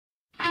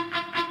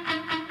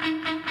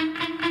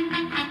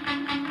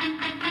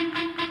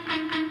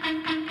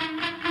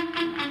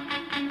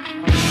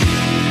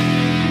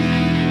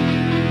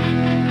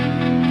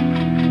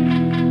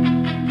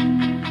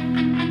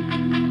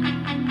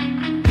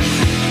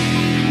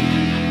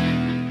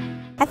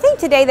I think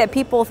today that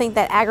people think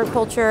that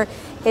agriculture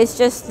is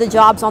just the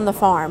jobs on the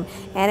farm,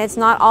 and it's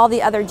not all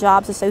the other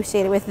jobs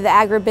associated with the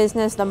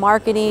agribusiness, the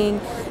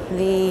marketing,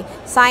 the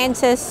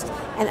scientists,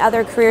 and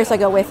other careers that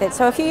go with it.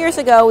 So a few years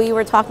ago we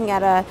were talking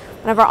at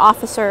one of our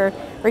officer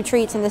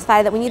retreats and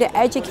decided that we need to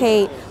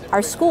educate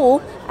our school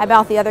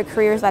about the other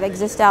careers that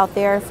exist out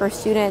there for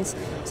students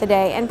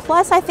today. And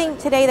plus, I think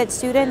today that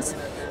students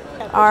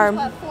are,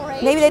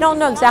 maybe they don't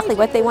know exactly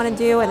what they want to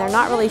do and they're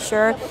not really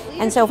sure.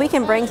 And so if we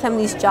can bring some of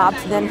these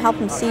jobs to them, help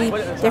them see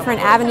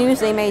different avenues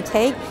they may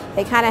take,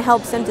 it kind of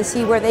helps them to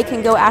see where they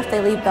can go after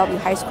they leave Bellevue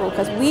High School,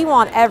 because we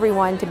want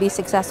everyone to be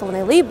successful when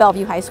they leave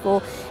Bellevue High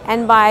School.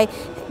 And by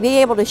being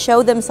able to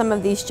show them some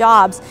of these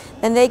jobs,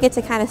 then they get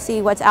to kind of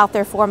see what's out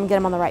there for them and get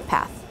them on the right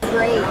path.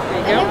 Great.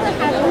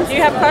 Do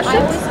you have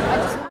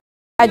questions?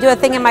 I do a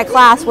thing in my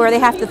class where they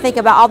have to think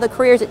about all the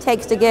careers it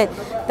takes to get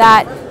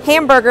that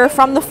hamburger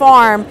from the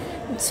farm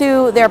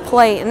to their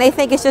plate, and they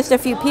think it's just a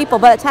few people.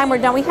 By the time we're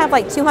done, we have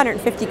like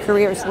 250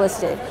 careers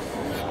listed,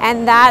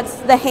 and that's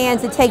the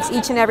hands it takes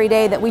each and every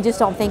day that we just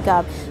don't think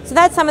of. So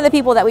that's some of the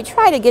people that we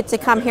try to get to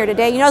come here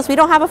today. You notice we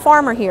don't have a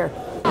farmer here.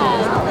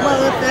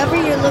 Well, if ever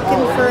you're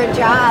looking for a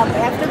job,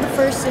 after the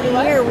first of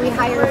the year, we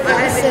hire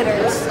fence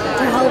sitters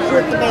to help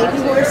with the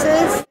baby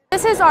horses.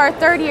 This is our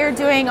third year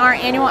doing our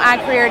annual Ag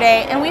Career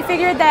Day, and we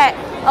figured that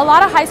a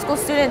lot of high school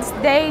students,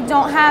 they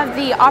don't have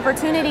the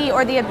opportunity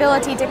or the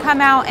ability to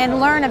come out and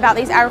learn about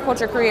these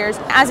agriculture careers.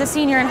 As a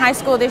senior in high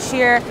school this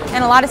year,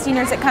 and a lot of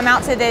seniors that come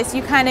out to this,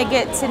 you kind of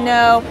get to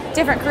know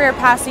different career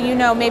paths, so you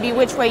know maybe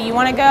which way you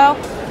want to go.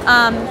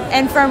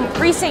 And from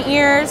recent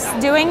years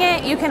doing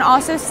it, you can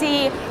also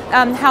see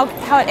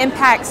how it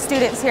impacts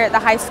students here at the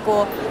high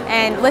school,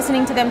 and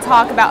listening to them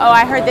talk about, oh,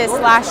 I heard this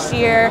last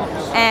year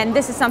and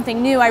this is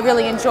something new, I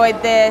really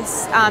enjoyed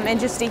this, and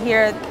just to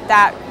hear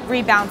that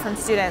rebound from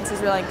students is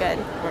really good.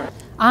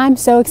 I'm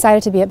so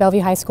excited to be at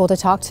Bellevue High School to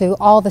talk to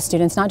all the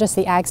students, not just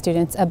the ag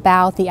students,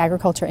 about the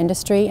agriculture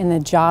industry and the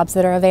jobs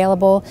that are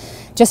available.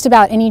 Just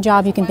about any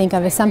job you can think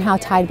of is somehow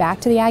tied back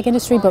to the ag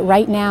industry, but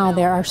right now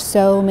there are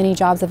so many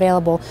jobs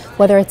available,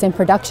 whether it's in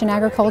production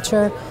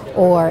agriculture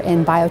or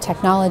in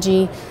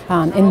biotechnology,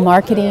 in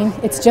marketing.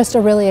 It's just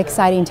a really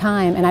exciting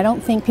time, and I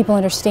don't think people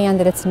understand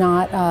that it's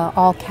not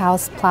all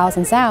cows, plows,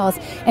 and sows.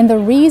 And the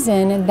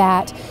reason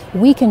that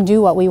we can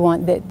do what we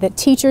want, that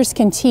teachers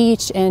can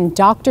teach and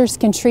doctors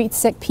can treat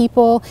sick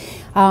people,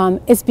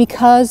 is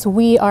because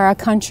we are a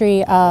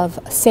country of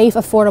safe,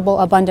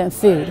 affordable, abundant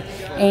food.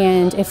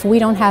 And if we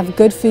don't have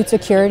good food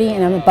security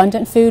and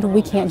abundant food,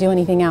 we can't do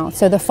anything else.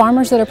 So the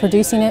farmers that are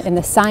producing it and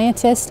the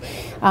scientists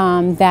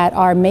that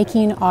are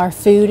making our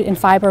food and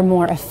fiber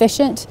more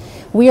efficient,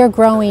 we are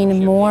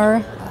growing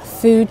more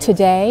food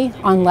today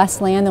on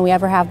less land than we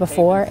ever have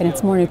before, and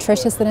it's more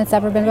nutritious than it's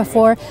ever been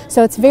before.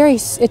 So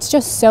it's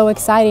just so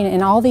exciting,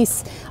 and all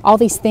these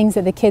things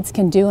that the kids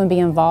can do and be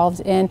involved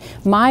in.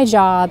 My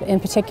job in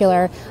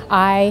particular,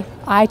 I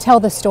tell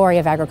the story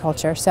of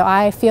agriculture. So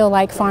I feel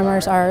like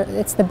farmers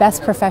it's the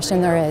best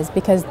profession there is,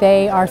 because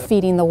they are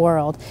feeding the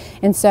world.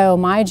 And so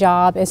my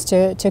job is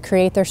to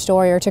create their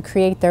story or to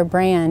create their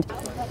brand.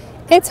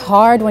 It's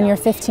hard when you're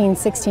 15,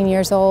 16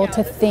 years old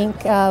to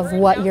think of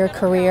what your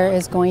career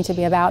is going to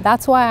be about.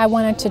 That's why I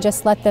wanted to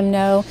just let them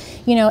know,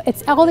 you know,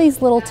 it's all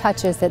these little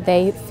touches that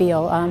they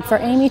feel. For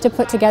Amy to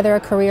put together a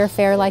career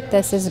fair like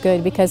this is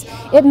good, because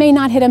it may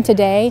not hit them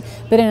today,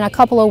 but in a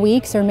couple of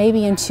weeks or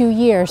maybe in 2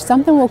 years,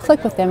 something will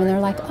click with them and they're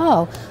like,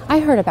 oh, I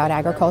heard about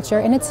agriculture,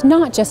 and it's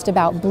not just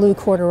about blue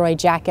corduroy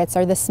jackets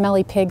or the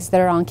smelly pigs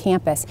that are on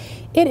campus.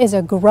 It is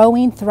a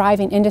growing,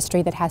 thriving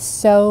industry that has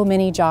so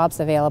many jobs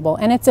available,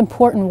 and it's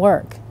important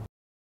work.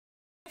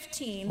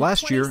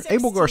 Last year,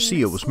 Abel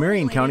Garcia was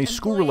Marion County's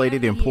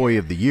School-Related Employee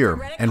of the Year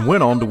and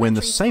went on to win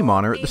the same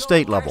honor at the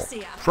state level.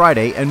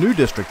 Friday, a new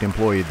District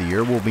Employee of the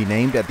Year will be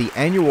named at the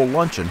annual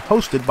luncheon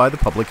hosted by the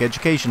Public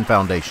Education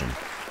Foundation.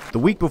 The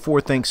week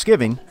before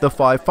Thanksgiving, the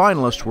 5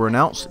 finalists were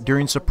announced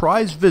during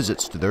surprise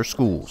visits to their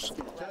schools.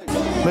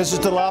 Mrs.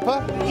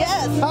 DeLapa?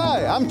 Yes.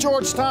 Hi, I'm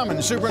George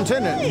Tommen,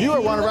 Superintendent. You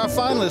are one of our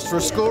finalists for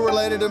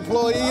School-Related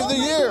Employee of the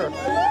Year.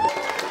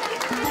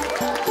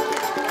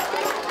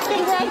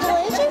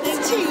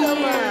 Congratulations to you.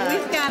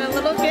 We've got a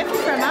little gift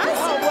from us.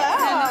 Oh,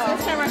 wow. And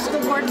it's from our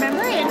school board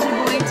member, Andrew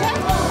Boynton.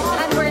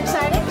 And we're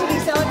excited to be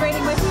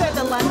celebrating with you at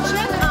the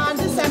luncheon on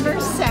December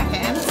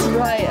 2nd.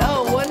 Right.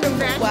 Oh, wonderful.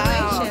 Congratulations.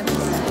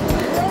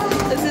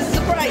 Wow. This is a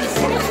surprise.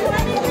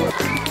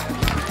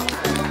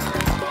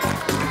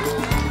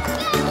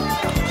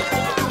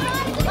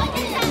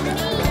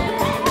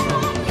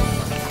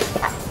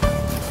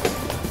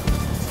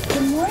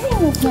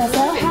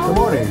 Good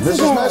morning,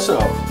 Mrs. Meso.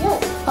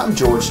 Yes. I'm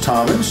George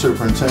Tommen,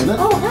 Superintendent.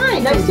 Oh, hi.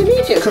 Nice to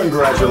meet you.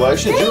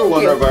 Congratulations. Thank You're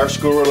one you. of our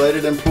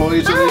School-Related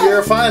Employees of the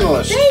Year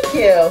finalists. Thank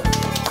you.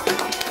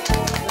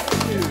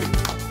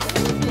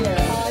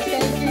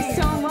 Thank you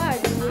so much.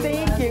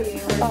 Thank you.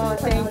 Oh,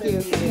 thank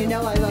you. You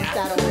know I love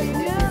satellites.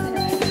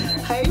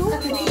 Hi,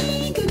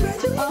 Tiffany.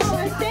 Congratulations. Oh,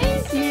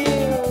 thank you.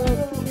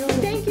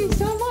 Thank you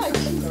so much.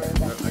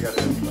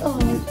 Oh,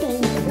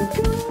 thank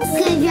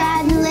you.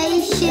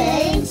 Congratulations.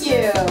 Thank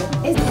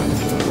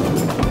you.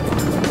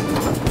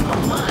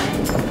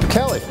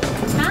 Kelly.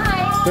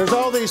 Hi. There's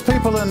all these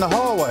people in the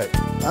hallway.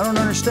 I don't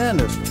understand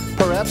this.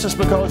 Perhaps it's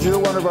because you're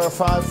one of our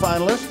 5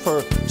 finalists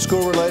for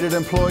School-Related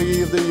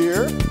Employee of the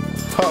Year?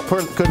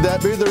 Could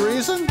that be the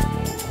reason?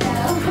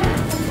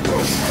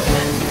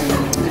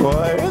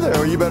 Well, hey there.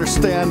 Well, you better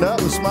stand up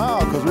and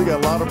smile because we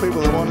got a lot of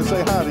people that want to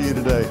say hi to you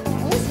today.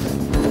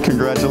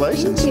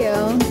 Congratulations. Thank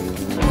you.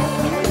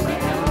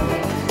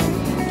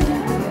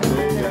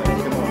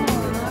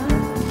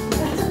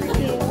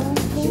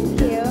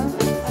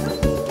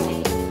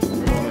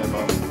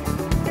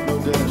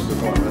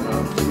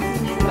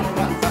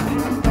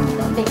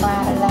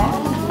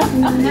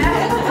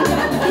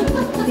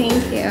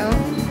 Thank you.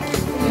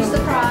 You're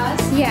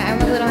surprised? Yeah,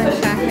 I'm a little in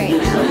shock right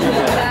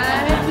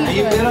now.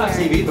 You've been on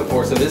TV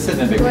before, so this isn't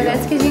a big deal. Well,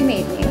 that's because you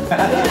made me.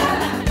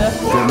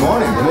 Good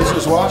morning,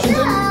 Mrs.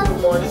 Washington.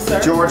 Good morning, sir.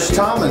 George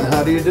Tomlin,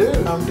 how do you do?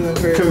 I'm doing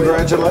very well.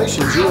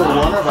 Congratulations, you are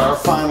one of our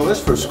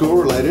finalists for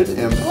School-Related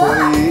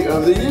Employee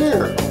of the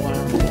Year.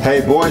 Hey,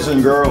 boys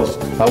and girls,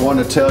 I want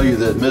to tell you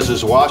that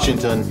Mrs.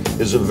 Washington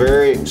is a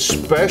very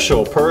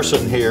special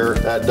person here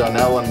at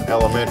Dunellen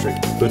Elementary.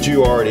 But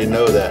you already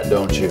know that,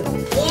 don't you?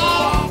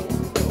 Yeah.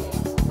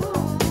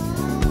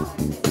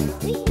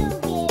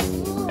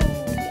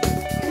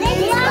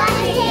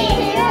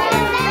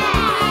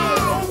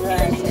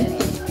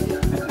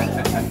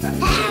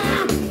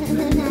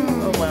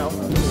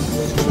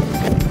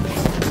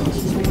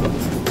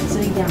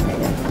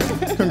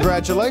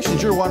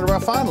 Congratulations, you're one of our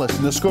finalists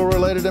in the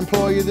School-Related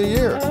Employee of the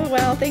Year. Oh,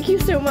 well, thank you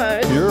so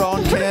much. You're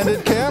on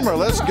candid camera.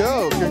 Let's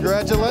go.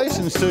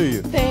 Congratulations to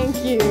you. Thank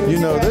you. You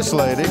know this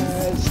lady.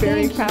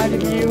 Very proud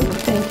of you.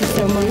 Thank you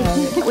so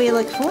much. We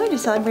look forward to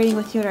celebrating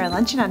with you at our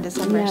luncheon on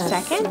December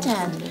 2nd,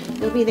 and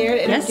you'll be there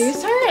to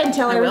introduce her and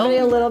tell everybody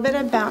a little bit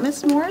about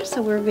Miss Moore,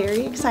 so we're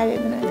very excited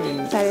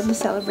to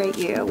celebrate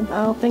you.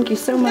 Oh, thank you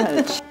so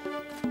much.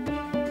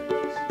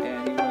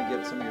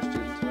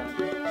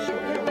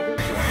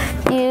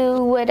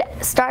 You would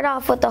start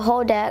off with the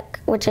whole deck,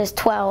 which is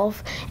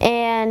 12,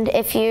 and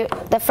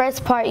the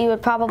first part you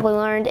would probably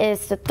learn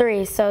is the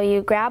 3. So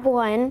you grab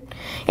one,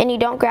 and you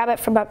don't grab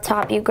it from up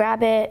top, you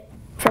grab it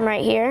from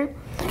right here,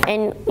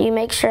 and you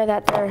make sure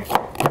that they're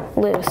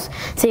loose.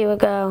 So you would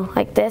go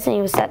like this, and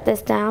you would set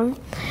this down,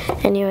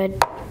 and you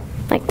would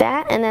like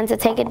that, and then to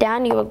take it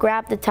down, you would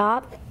grab the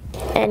top,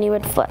 and you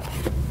would flip.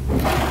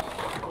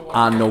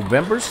 On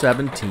November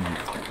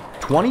 17th,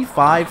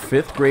 25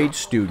 5th grade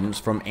students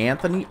from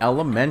Anthony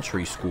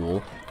Elementary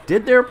School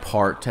did their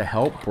part to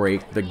help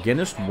break the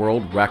Guinness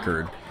World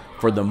Record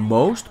for the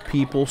most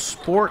people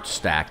sport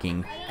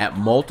stacking at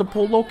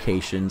multiple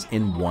locations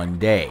in one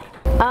day.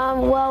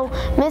 Well,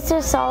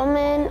 Mr.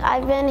 Solomon,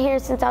 I've been here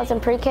since I was in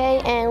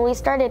pre-K, and we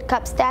started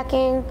cup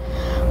stacking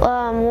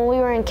when we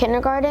were in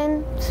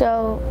kindergarten.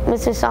 So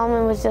Mr.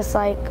 Solomon was just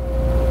like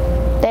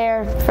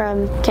there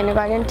from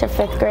kindergarten to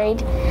 5th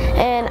grade,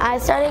 and I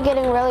started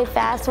getting really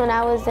fast when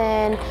I was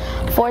in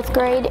 4th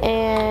grade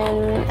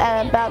and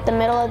at about the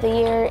middle of the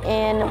year,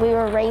 and we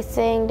were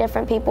racing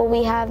different people.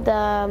 We have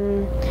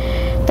the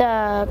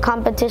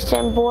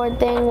competition board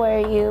thing where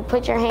you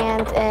put your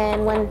hands,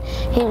 and when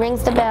he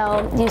rings the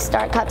bell you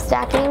start cup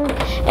stacking,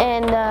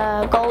 and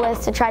the goal is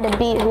to try to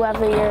beat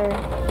whoever you're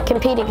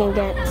competing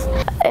against.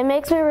 It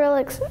makes me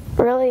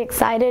really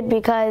excited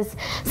because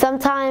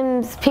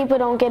sometimes people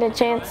don't get a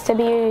chance to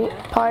be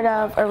part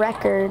of a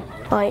record.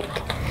 Like,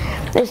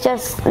 it's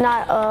just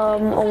not a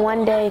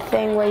one-day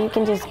thing where you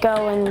can just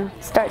go and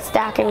start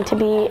stacking to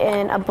be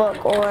in a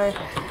book or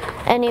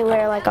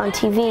anywhere like on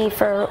TV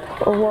for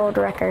a world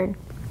record.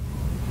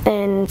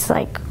 And it's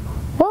like,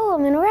 whoa,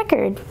 I'm in a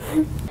record.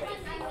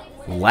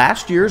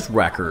 Last year's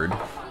record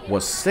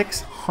was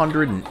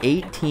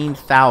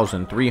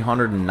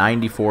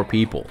 618,394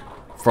 people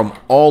from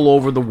all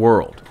over the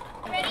world.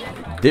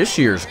 This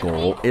year's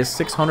goal is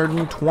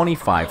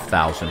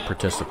 625,000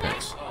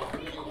 participants.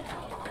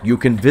 You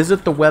can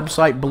visit the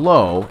website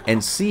below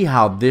and see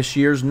how this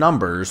year's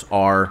numbers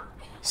are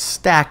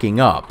stacking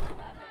up.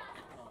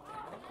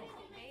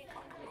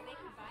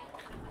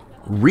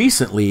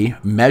 Recently,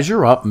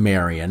 Measure Up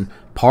Marion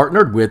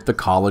partnered with the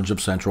College of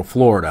Central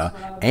Florida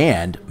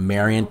and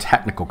Marion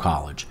Technical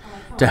College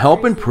to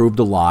help improve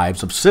the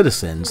lives of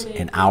citizens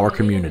in our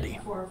community.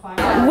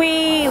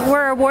 We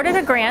were awarded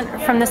a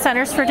grant from the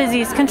Centers for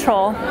Disease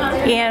Control,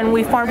 and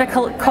we formed a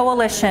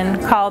coalition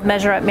called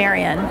Measure Up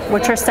Marion,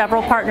 which are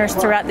several partners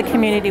throughout the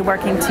community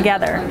working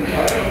together.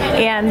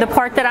 And the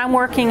part that I'm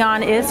working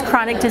on is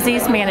chronic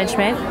disease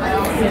management.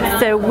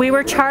 So we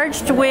were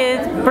charged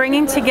with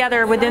bringing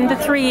together within the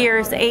 3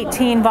 years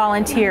 18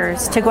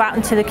 volunteers to go out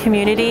into the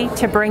community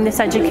to bring this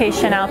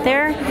education out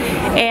there.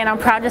 And I'm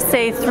proud to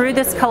say through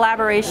this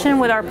collaboration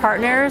with our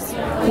partners,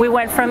 we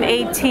went from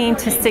 18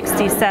 to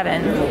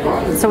 67.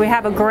 So we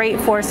have a great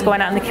force going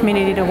out in the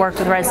community to work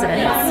with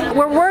residents.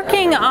 We're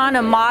working on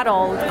a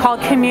model called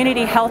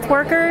Community Health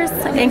Workers,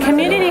 and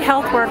Community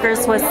Health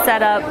Workers was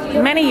set up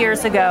many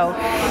years ago,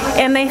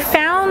 and they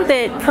found found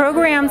that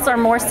programs are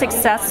more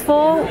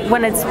successful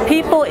when it's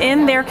people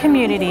in their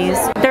communities.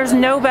 There's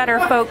no better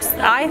folks,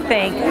 I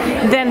think,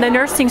 than the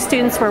nursing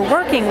students we're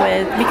working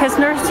with, because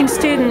nursing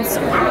students,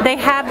 they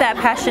have that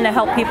passion to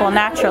help people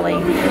naturally,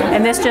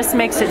 and this just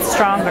makes it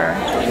stronger.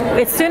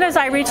 As soon as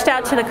I reached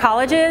out to the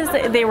colleges,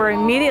 they were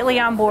immediately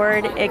on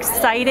board,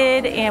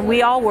 excited, and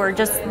we all were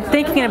just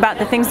thinking about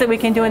the things that we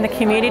can do in the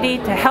community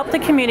to help the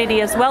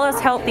community as well as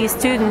help these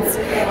students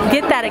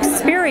get that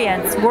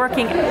experience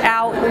working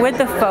out with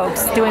the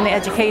folks doing the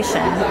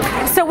education.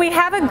 So we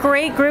have a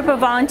great group of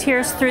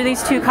volunteers through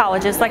these two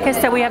colleges. Like I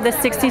said, we have the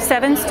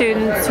 67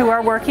 students who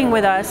are working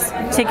with us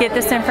to get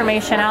this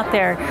information out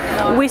there.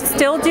 We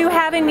still do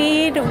have a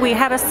need. We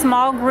have a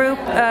small group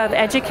of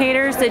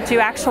educators that do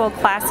actual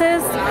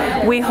classes.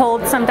 We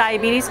hold some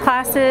diabetes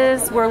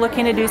classes. We're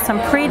looking to do some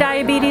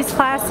pre-diabetes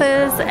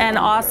classes and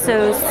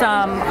also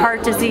some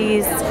heart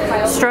disease,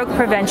 stroke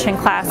prevention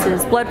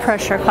classes, blood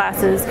pressure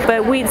classes.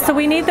 But we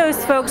need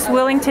those folks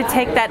willing to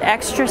take that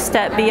extra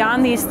step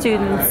beyond these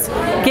students,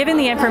 given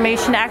the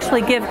information, to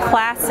actually give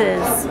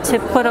classes to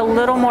put a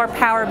little more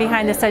power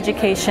behind this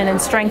education and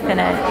strengthen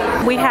it.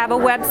 We have a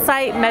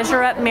website,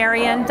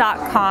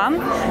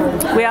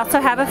 measureupmarion.com. We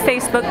also have a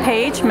Facebook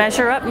page,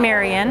 Measure Up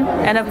Marion,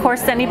 and of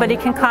course anybody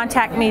can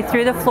contact me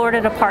through the Florida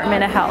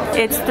Department of Health.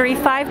 It's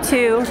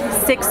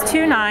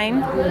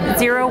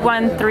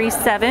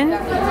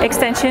 352-629-0137,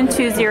 extension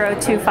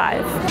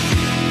 2025.